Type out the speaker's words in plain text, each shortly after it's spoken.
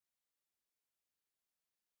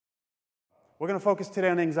we're going to focus today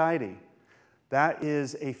on anxiety. That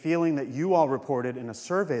is a feeling that you all reported in a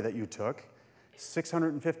survey that you took.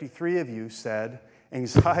 653 of you said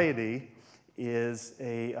anxiety is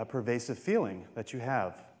a pervasive feeling that you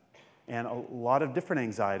have. And a lot of different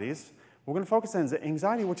anxieties. We're going to focus on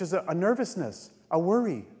anxiety, which is a nervousness, a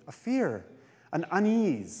worry, a fear, an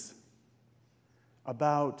unease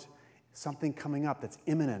about something coming up that's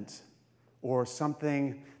imminent, or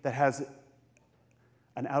something that has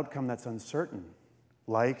an outcome that's uncertain,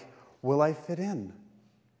 like, will I fit in?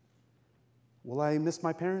 Will I miss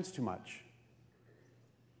my parents too much?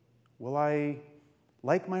 Will I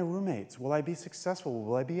like my roommates? Will I be successful?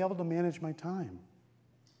 Will I be able to manage my time?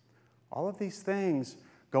 All of these things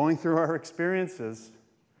going through our experiences,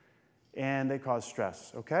 and they cause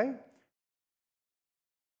stress, okay?